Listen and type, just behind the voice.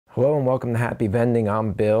Hello and welcome to Happy Vending.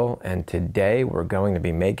 I'm Bill, and today we're going to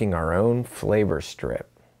be making our own flavor strip.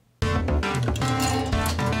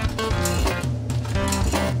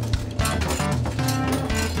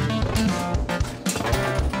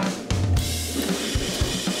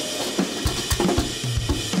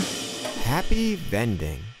 Happy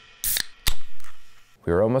Vending.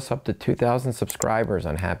 We're almost up to 2,000 subscribers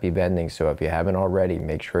on Happy Vending, so if you haven't already,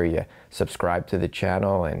 make sure you subscribe to the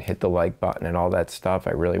channel and hit the like button and all that stuff.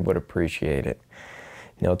 I really would appreciate it.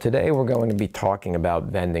 Now today we're going to be talking about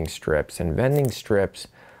vending strips, and vending strips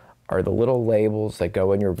are the little labels that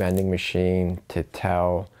go in your vending machine to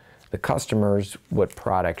tell the customers what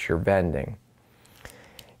products you're vending.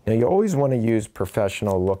 Now you always want to use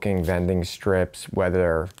professional looking vending strips,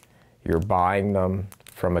 whether you're buying them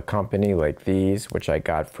from a company like these, which I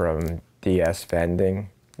got from DS Vending,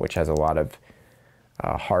 which has a lot of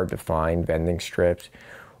hard to find vending strips,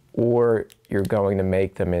 or you're going to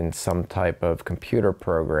make them in some type of computer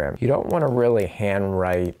program. You don't want to really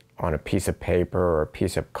handwrite on a piece of paper or a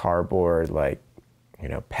piece of cardboard like,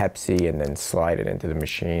 Pepsi, and then slide it into the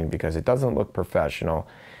machine, because it doesn't look professional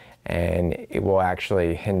and it will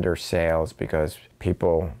actually hinder sales, because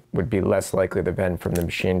people would be less likely to vend from the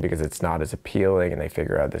machine because it's not as appealing and they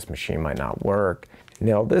figure out this machine might not work.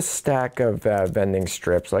 Now this stack of vending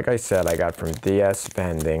strips, like I said, I got from DS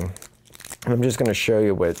Vending. And I'm just going to show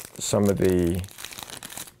you what some of the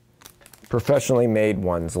professionally made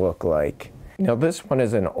ones look like. Now this one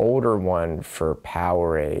is an older one for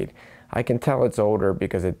Powerade. I can tell it's older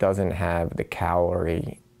because it doesn't have the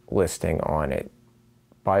calorie listing on it.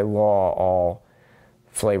 By law, all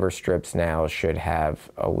flavor strips now should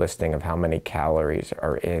have a listing of how many calories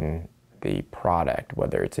are in the product,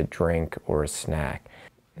 whether it's a drink or a snack.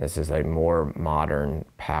 This is a more modern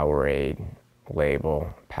Powerade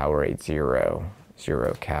label, Powerade Zero,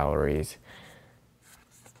 0 calories.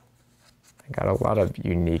 I got a lot of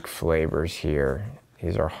unique flavors here.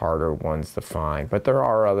 These are harder ones to find, but there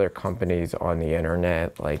are other companies on the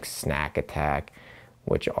internet like Snack Attack,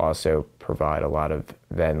 which also provide a lot of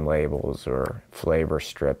vend labels or flavor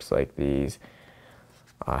strips like these.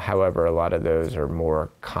 However, a lot of those are more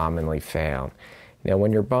commonly found. Now,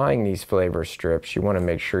 when you're buying these flavor strips, you want to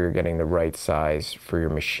make sure you're getting the right size for your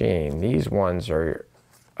machine. These ones are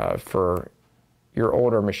for your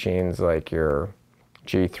older machines like your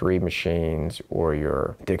G3 machines or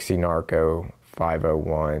your Dixie Narco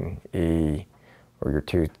 501E or your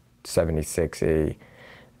 276E.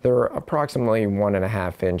 They're approximately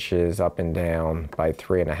 1.5 inches up and down by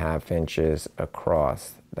 3.5 inches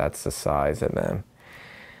across. That's the size of them.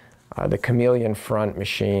 The chameleon front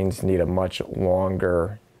machines need a much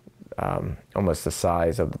longer, almost the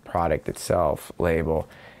size of the product itself, label.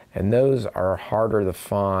 And those are harder to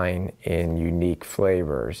find in unique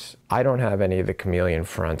flavors. I don't have any of the chameleon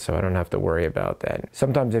front, so I don't have to worry about that.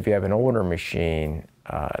 Sometimes if you have an older machine,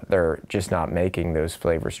 they're just not making those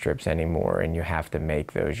flavor strips anymore, and you have to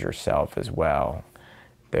make those yourself as well.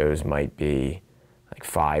 Those might be like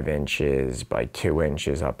 5 inches by 2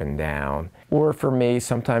 inches up and down. Or for me,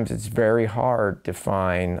 sometimes it's very hard to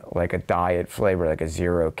find like a diet flavor, like a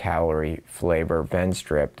 0 calorie flavor vend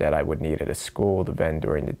strip that I would need at a school to vend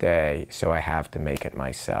during the day, so I have to make it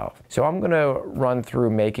myself. So I'm gonna run through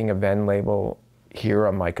making a vend label here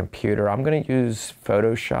on my computer. I'm gonna use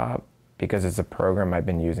Photoshop because it's a program I've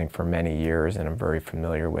been using for many years and I'm very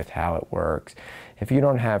familiar with how it works. If you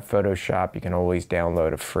don't have Photoshop, you can always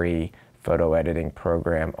download a free photo editing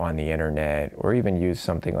program on the internet, or even use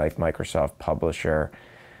something like Microsoft Publisher,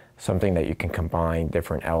 something that you can combine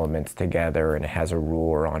different elements together and it has a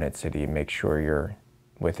ruler on it so that you make sure you're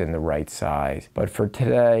within the right size. But for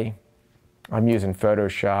today, I'm using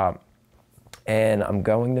Photoshop and I'm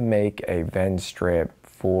going to make a vend strip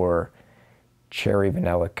for Cherry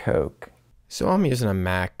Vanilla Coke. So I'm using a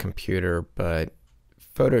Mac computer, but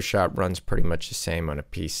Photoshop runs pretty much the same on a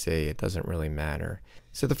PC. It doesn't really matter.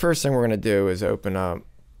 So the first thing we're going to do is open up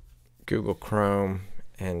Google Chrome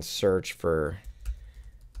and search for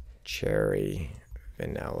Cherry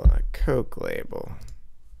Vanilla Coke label.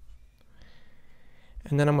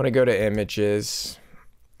 And then I'm going to go to images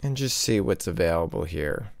and just see what's available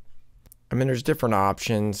here. I mean, there's different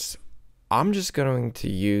options. I'm just going to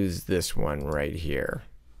use this one right here.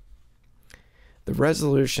 The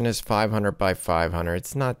resolution is 500 by 500.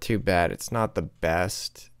 It's not too bad. It's not the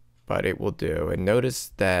best, but it will do. And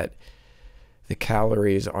notice that the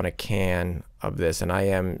calories on a can of this, and I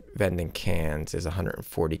am vending cans, is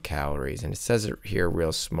 140 calories. And it says it here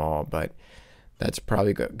real small, but that's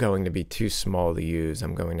probably going to be too small to use.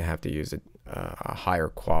 I'm going to have to use a higher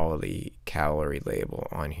quality calorie label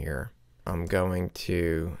on here. I'm going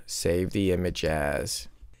to save the image as,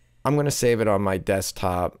 I'm going to save it on my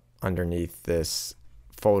desktop underneath this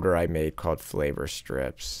folder I made called flavor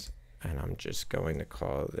strips. And I'm just going to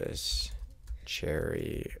call this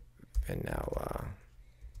cherry vanilla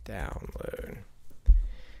download.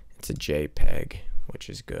 It's a JPEG, which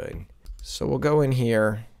is good. So we'll go in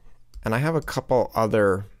here, and I have a couple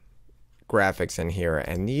other graphics in here,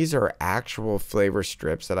 and these are actual flavor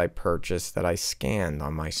strips that I purchased that I scanned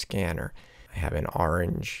on my scanner. I have an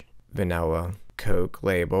orange vanilla Coke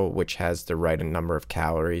label, which has the right number of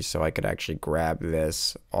calories, so I could actually grab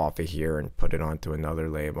this off of here and put it onto another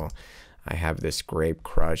label. I have this grape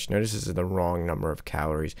crush. Notice this is the wrong number of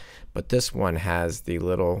calories, but this one has the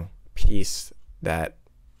little piece that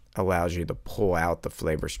allows you to pull out the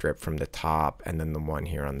flavor strip from the top, and then the one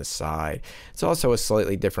here on the side. It's also a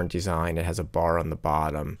slightly different design. It has a bar on the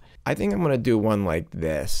bottom. I think I'm going to do one like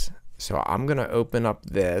this. So I'm going to open up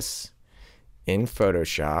this in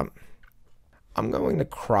Photoshop. I'm going to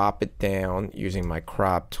crop it down using my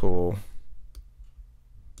crop tool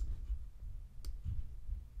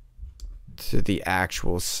to the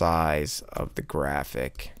actual size of the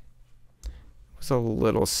graphic. It was a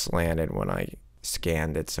little slanted when I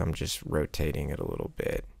scanned it, so I'm just rotating it a little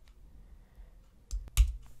bit.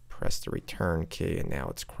 Press the return key, and now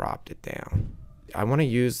it's cropped it down. I want to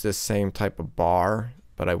use this same type of bar,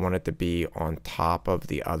 but I want it to be on top of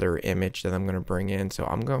the other image that I'm going to bring in. So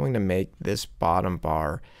I'm going to make this bottom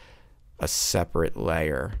bar a separate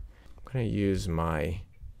layer. I'm going to use my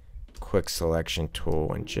quick selection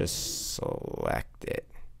tool and just select it.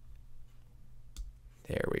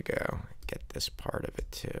 There we go. Get this part of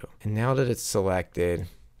it too. And now that it's selected,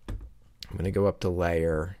 I'm going to go up to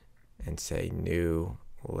layer and say new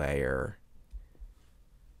layer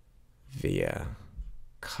via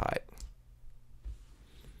cut.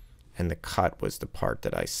 And the cut was the part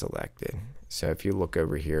that I selected. So if you look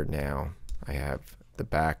over here now, I have the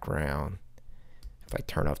background. If I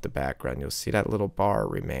turn off the background, you'll see that little bar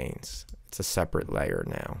remains. It's a separate layer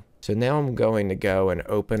now. So now I'm going to go and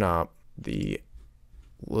open up the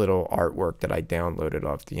little artwork that I downloaded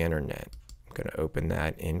off the internet. I'm going to open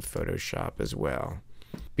that in Photoshop as well.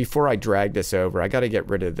 Before I drag this over, I got to get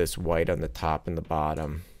rid of this white on the top and the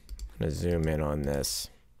bottom. I'm going to zoom in on this.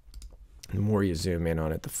 The more you zoom in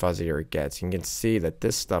on it, the fuzzier it gets. You can see that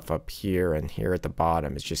this stuff up here and here at the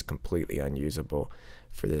bottom is just completely unusable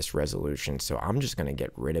for this resolution. So I'm just going to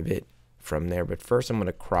get rid of it from there. But first I'm going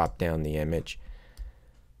to crop down the image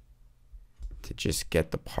to just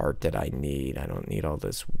get the part that I need. I don't need all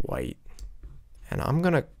this white. And I'm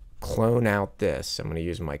going to clone out this. I'm going to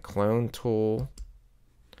use my clone tool.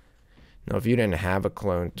 Now if you didn't have a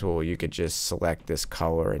clone tool, you could just select this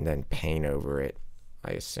color and then paint over it,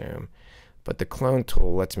 I assume. But the clone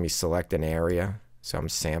tool lets me select an area. So I'm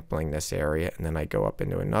sampling this area, and then I go up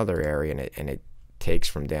into another area, and it takes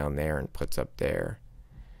from down there and puts up there.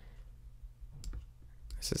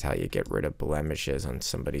 This is how you get rid of blemishes on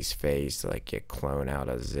somebody's face, like you clone out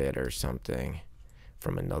a zit or something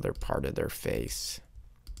from another part of their face.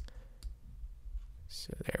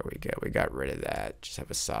 So there we go. We got rid of that. Just have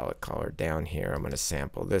a solid color down here. I'm going to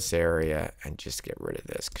sample this area and just get rid of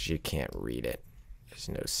this because you can't read it. There's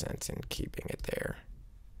no sense in keeping it there.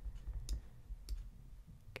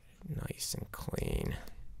 Get it nice and clean.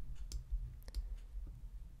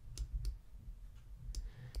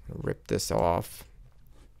 Rip this off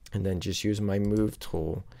and then just use my move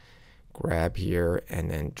tool, grab here and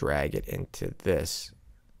then drag it into this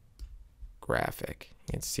graphic.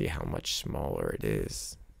 You can see how much smaller it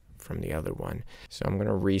is from the other one. So I'm going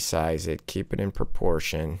to resize it, keep it in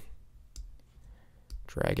proportion,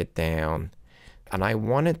 drag it down. And I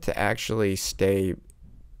want it to actually stay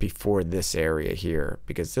before this area here,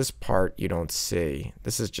 because this part you don't see.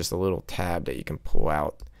 This is just a little tab that you can pull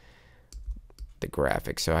out the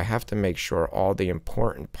graphic. So I have to make sure all the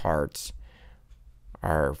important parts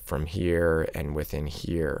are from here and within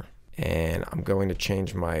here. And I'm going to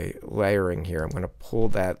change my layering here. I'm going to pull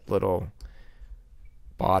that little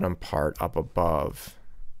bottom part up above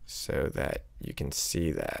so that you can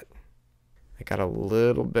see that. I got a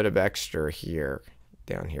little bit of extra here,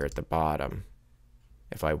 down here at the bottom.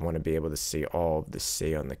 If I want to be able to see all of the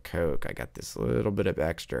C on the Coke, I got this little bit of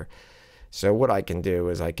extra. So what I can do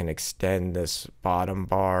is I can extend this bottom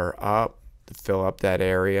bar up to fill up that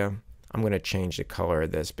area. I'm going to change the color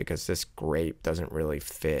of this because this grape doesn't really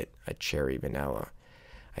fit a cherry vanilla.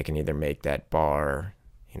 I can either make that bar,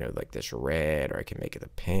 you know, like this red, or I can make it a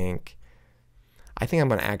pink. I think I'm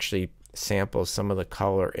going to actually sample some of the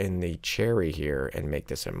color in the cherry here and make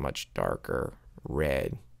this a much darker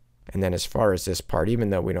red. And then as far as this part, even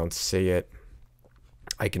though we don't see it,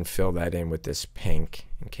 I can fill that in with this pink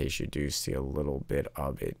in case you do see a little bit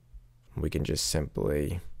of it We can just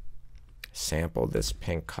simply sample this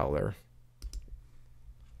pink color.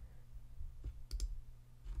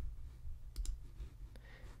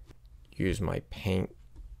 Use my paint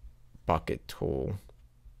bucket tool,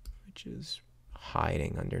 which is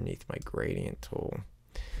hiding underneath my gradient tool,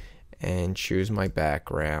 and choose my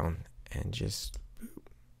background and just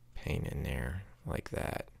paint in there like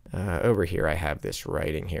that. Over here I have this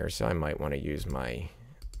writing here, so I might want to use my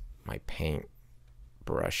paint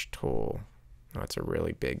brush tool. Oh, it's a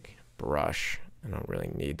really big brush. I don't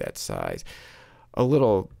really need that size. A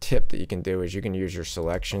little tip that you can do is you can use your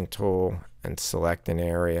selection tool and select an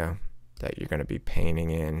area that you're going to be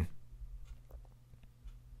painting in,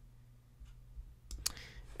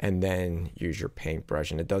 and then use your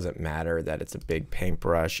paintbrush. And it doesn't matter that it's a big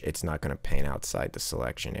paintbrush, it's not going to paint outside the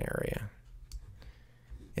selection area.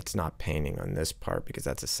 It's not painting on this part because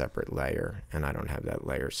that's a separate layer, and I don't have that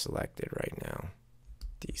layer selected right now.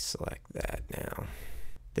 Deselect that now.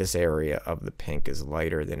 This area of the pink is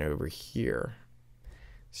lighter than over here.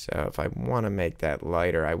 So if I want to make that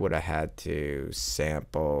lighter, I would have had to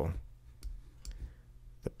sample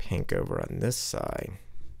the pink over on this side.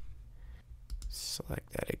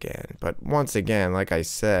 Select that again. But once again, like I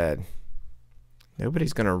said,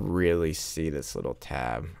 nobody's going to really see this little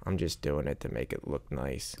tab. I'm just doing it to make it look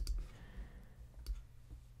nice.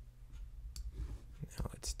 Now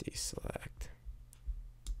let's deselect.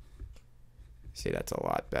 See, that's a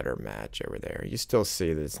lot better match over there. You still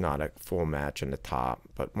see that it's not a full match on the top,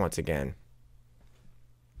 but once again,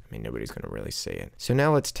 I mean, nobody's going to really see it. So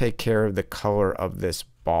now let's take care of the color of this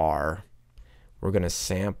bar. We're going to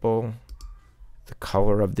sample the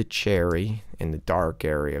color of the cherry in the dark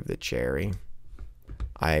area of the cherry.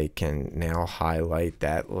 I can now highlight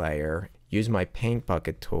that layer, use my paint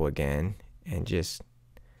bucket tool again, and just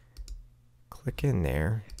click in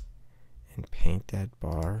there and paint that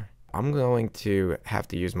bar. I'm going to have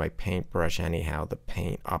to use my paintbrush anyhow to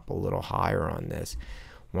paint up a little higher on this.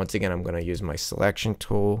 Once again, I'm going to use my selection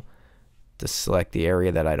tool to select the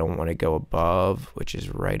area that I don't want to go above, which is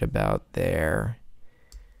right about there.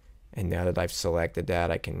 And now that I've selected that,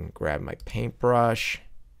 I can grab my paintbrush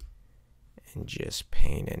and just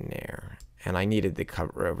paint in there. And I needed to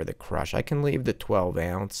cover over the crush. I can leave the 12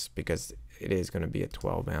 ounce because it is going to be a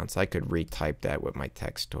 12 ounce. I could retype that with my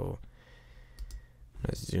text tool. I'm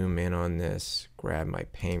going to zoom in on this, grab my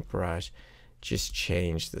paintbrush, just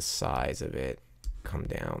change the size of it, come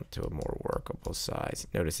down to a more workable size.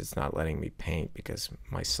 Notice it's not letting me paint because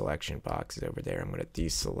my selection box is over there. I'm going to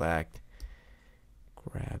deselect,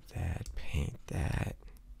 grab that, paint that.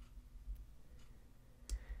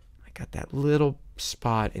 I got that little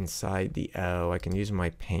spot inside the O. I can use my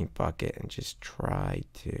paint bucket and just try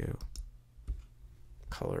to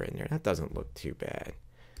color in there. That doesn't look too bad.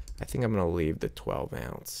 I think I'm going to leave the 12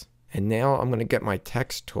 ounce. And now I'm going to get my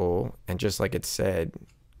text tool, and just like it said,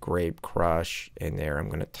 Grape Crush in there, I'm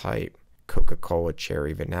going to type Coca-Cola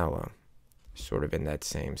Cherry Vanilla, sort of in that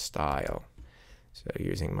same style. So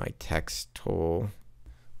using my text tool,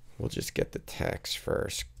 we'll just get the text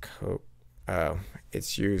first.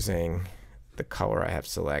 It's using the color I have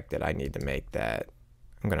selected. I need to make that,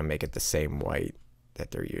 I'm going to make it the same white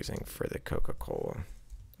that they're using for the Coca-Cola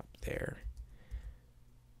up there.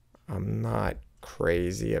 I'm not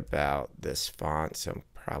crazy about this font, so I'm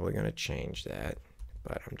probably going to change that,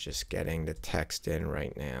 but I'm just getting the text in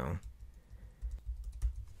right now.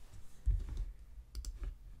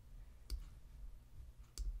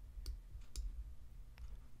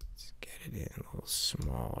 Let's get it in a little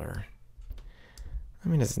smaller. I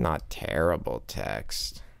mean, it's not terrible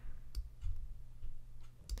text,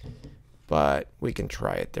 but we can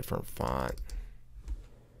try a different font.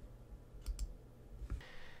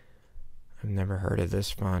 I've never heard of this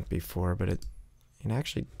font before, but it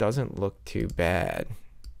actually doesn't look too bad.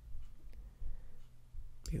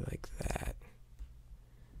 Be like that.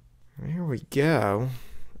 There we go.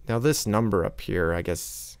 Now this number up here, I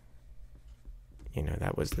guess, you know,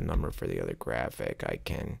 that was the number for the other graphic. I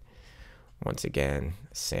can, once again,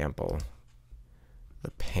 sample the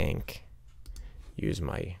pink, use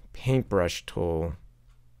my paintbrush tool,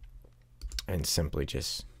 and simply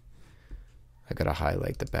just, I gotta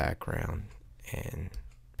highlight the background and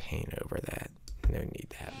paint over that. No need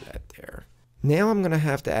to have that there. Now I'm gonna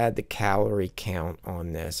have to add the calorie count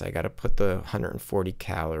on this. I gotta put the 140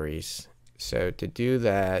 calories. So to do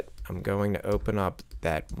that, I'm going to open up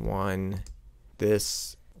that one.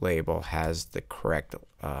 This label has the correct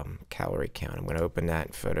calorie count. I'm gonna open that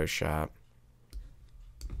in Photoshop.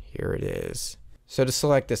 Here it is. So to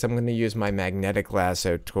select this, I'm gonna use my magnetic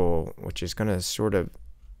lasso tool, which is gonna sort of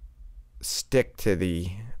stick to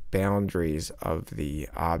the boundaries of the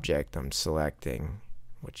object I'm selecting,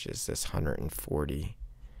 which is this 140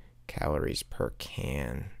 calories per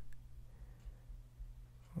can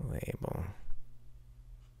label.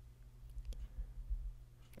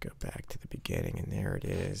 Go back to the beginning, and there it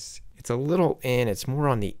is. It's a little in, it's more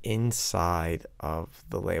on the inside of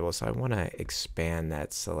the label, so I want to expand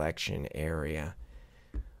that selection area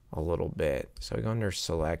a little bit. So I go under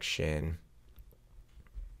selection,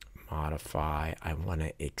 modify, I want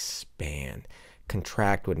to expand.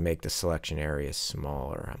 Contract would make the selection area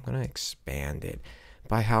smaller. I'm going to expand it.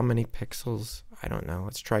 By how many pixels? I don't know.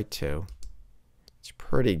 Let's try 2. It's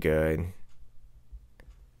pretty good.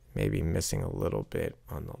 Maybe missing a little bit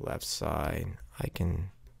on the left side. I can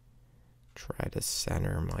try to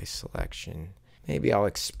center my selection. Maybe I'll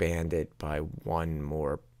expand it by 1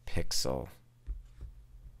 more pixel.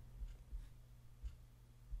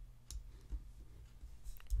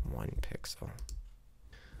 One pixel.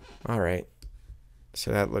 All right,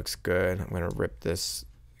 so that looks good. I'm going to rip this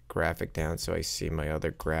graphic down so I see my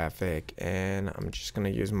other graphic, and I'm just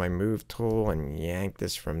going to use my move tool and yank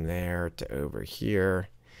this from there to over here.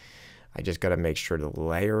 I just got to make sure the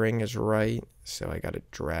layering is right, so I got to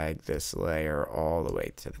drag this layer all the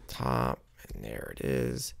way to the top, and there it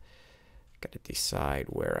is. Got to decide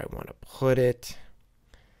where I want to put it.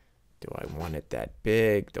 Do I want it that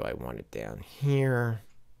big? Do I want it down here?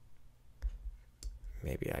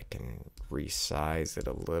 Maybe I can resize it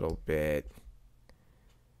a little bit.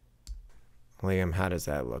 Liam, how does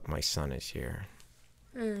that look? My son is here.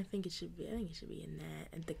 I think it should be. I think it should be in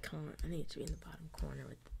that at the corner. I think it should be in the bottom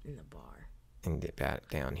corner in the bar. And back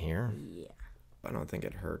down here. Yeah. I don't think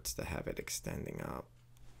it hurts to have it extending up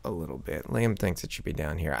a little bit. Liam thinks it should be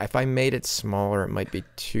down here. If I made it smaller, it might be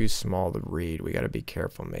too small to read. We got to be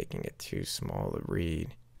careful making it too small to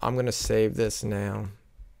read. I'm gonna save this now.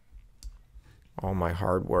 All my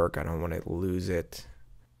hard work. I don't want to lose it.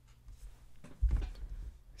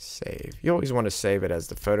 Save. You always want to save it as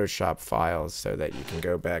the Photoshop files so that you can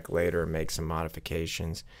go back later and make some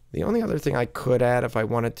modifications. The only other thing I could add if I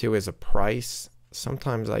wanted to is a price.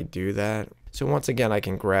 Sometimes I do that. So once again, I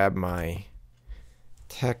can grab my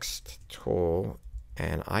text tool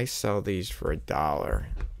and I sell these for $1.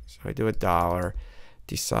 So I do $1,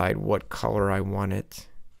 decide what color I want it.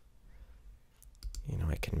 You know,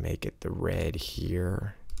 I can make it the red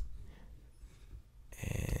here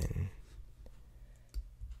and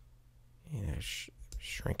you know,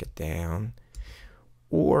 shrink it down,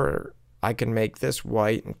 or I can make this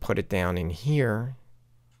white and put it down in here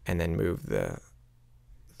and then move the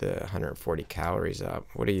 140 calories up.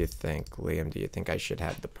 What do you think, Liam? Do you think I should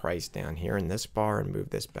have the price down here in this bar and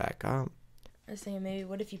move this back up? I was thinking maybe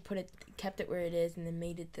what if you kept it where it is and then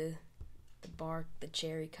made it the the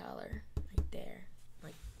cherry color right there,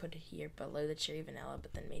 like put it here below the cherry vanilla,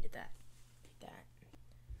 but then made it that.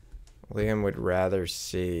 Liam would rather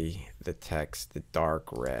see the text the dark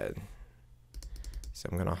red. So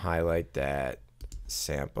I'm going to highlight that,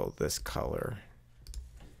 sample this color.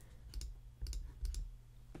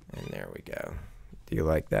 And there we go. Do you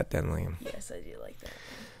like that then, Liam? Yes, I do like that.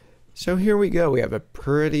 So here we go. We have a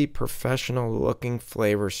pretty professional looking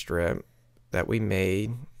flavor strip that we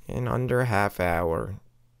made in under a half hour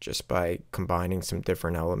just by combining some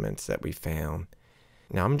different elements that we found.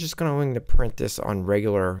 Now I'm just going to print this on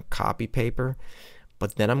regular copy paper,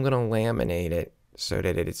 but then I'm going to laminate it so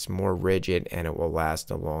that it's more rigid and it will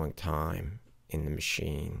last a long time in the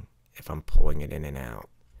machine if I'm pulling it in and out.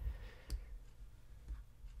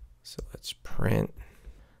 So let's print.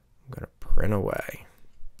 I'm going to print away.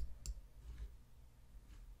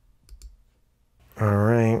 All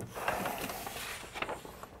right.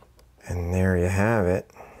 And there you have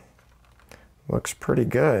it. Looks pretty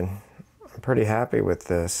good. I'm pretty happy with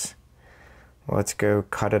this. Let's go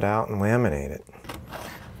cut it out and laminate it.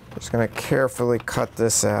 Just going to carefully cut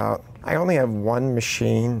this out. I only have one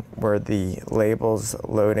machine where the labels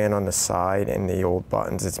load in on the side and the old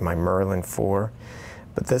buttons. It's my Merlin 4.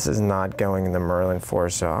 But this is not going in the Merlin 4,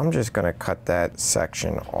 so I'm just going to cut that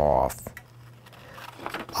section off.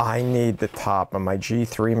 I need the top. On my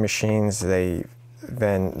G3 machines, they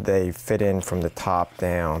fit in from the top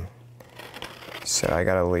down. So I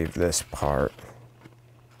got to leave this part.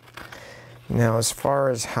 Now, as far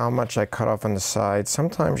as how much I cut off on the side,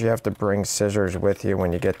 sometimes you have to bring scissors with you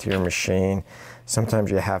when you get to your machine.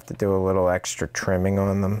 Sometimes you have to do a little extra trimming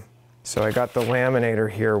on them. So I got the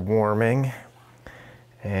laminator here warming.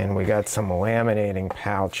 And we got some laminating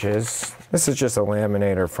pouches. This is just a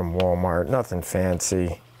laminator from Walmart, nothing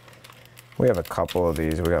fancy. We have a couple of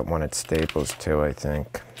these. We got one at Staples too, I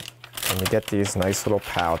think. And we get these nice little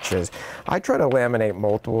pouches. I try to laminate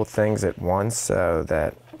multiple things at once so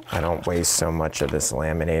that I don't waste so much of this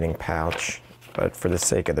laminating pouch, but for the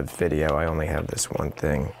sake of the video, I only have this one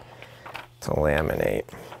thing to laminate.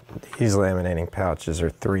 These laminating pouches are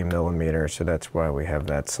 3mm, so that's why we have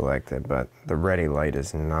that selected, but the ready light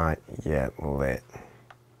is not yet lit.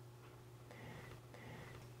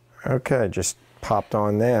 Okay, just popped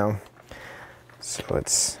on now. So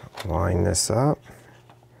let's line this up,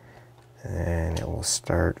 and it will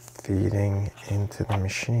start feeding into the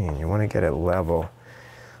machine. You want to get it level,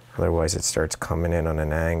 otherwise it starts coming in on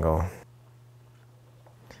an angle.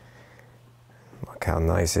 Look how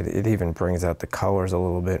nice it even brings out the colors a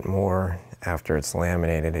little bit more after it's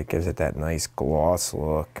laminated. It gives it that nice gloss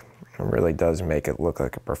look. It really does make it look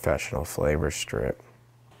like a professional flavor strip.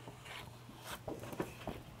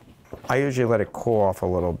 I usually let it cool off a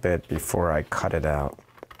little bit before I cut it out.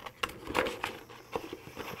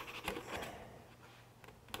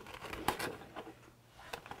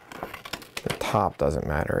 The top doesn't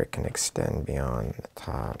matter, it can extend beyond the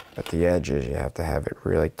top, but the edges you have to have it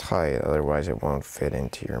really tight, otherwise it won't fit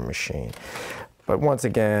into your machine. But once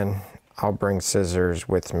again, I'll bring scissors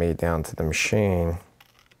with me down to the machine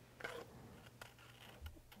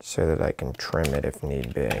so that I can trim it if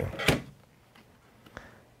need be.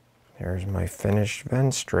 There's my finished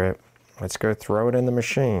vend strip. Let's go throw it in the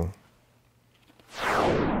machine.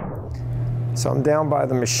 So I'm down by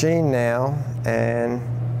the machine now, and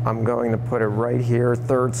I'm going to put it right here,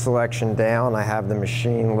 third selection down. I have the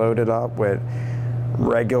machine loaded up with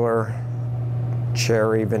regular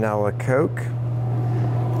cherry vanilla Coke.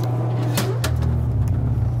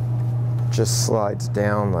 Just slides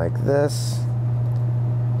down like this,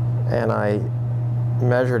 and I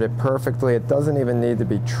measured it perfectly. It doesn't even need to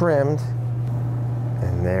be trimmed,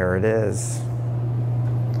 and there it is.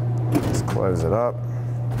 Let's close it up.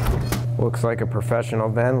 Looks like a professional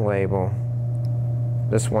vend label.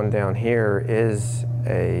 This one down here is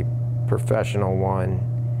a professional one,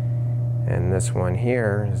 and this one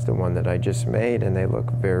here is the one that I just made, and they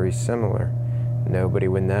look very similar. Nobody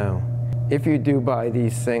would know. If you do buy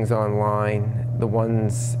these things online, the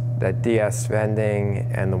ones that DS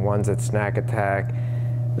Vending and the ones at Snack Attack,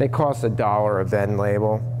 they cost $1 a vend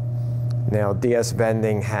label. Now DS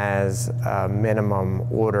Vending has a minimum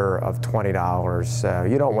order of $20, so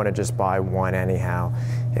you don't want to just buy one anyhow.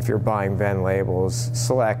 If you're buying vend labels,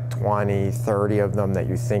 select 20, 30 of them that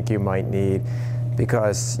you think you might need,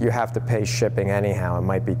 because you have to pay shipping anyhow. It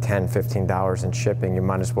might be $10, $15 in shipping. You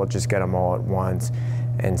might as well just get them all at once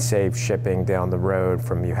and save shipping down the road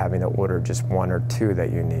from you having to order just one or two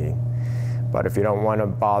that you need. But if you don't want to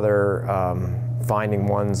bother finding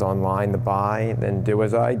ones online to buy, then do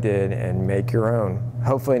as I did and make your own.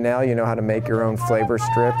 Hopefully now you know how to make your own flavor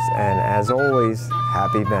strips, and as always,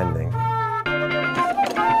 happy vending.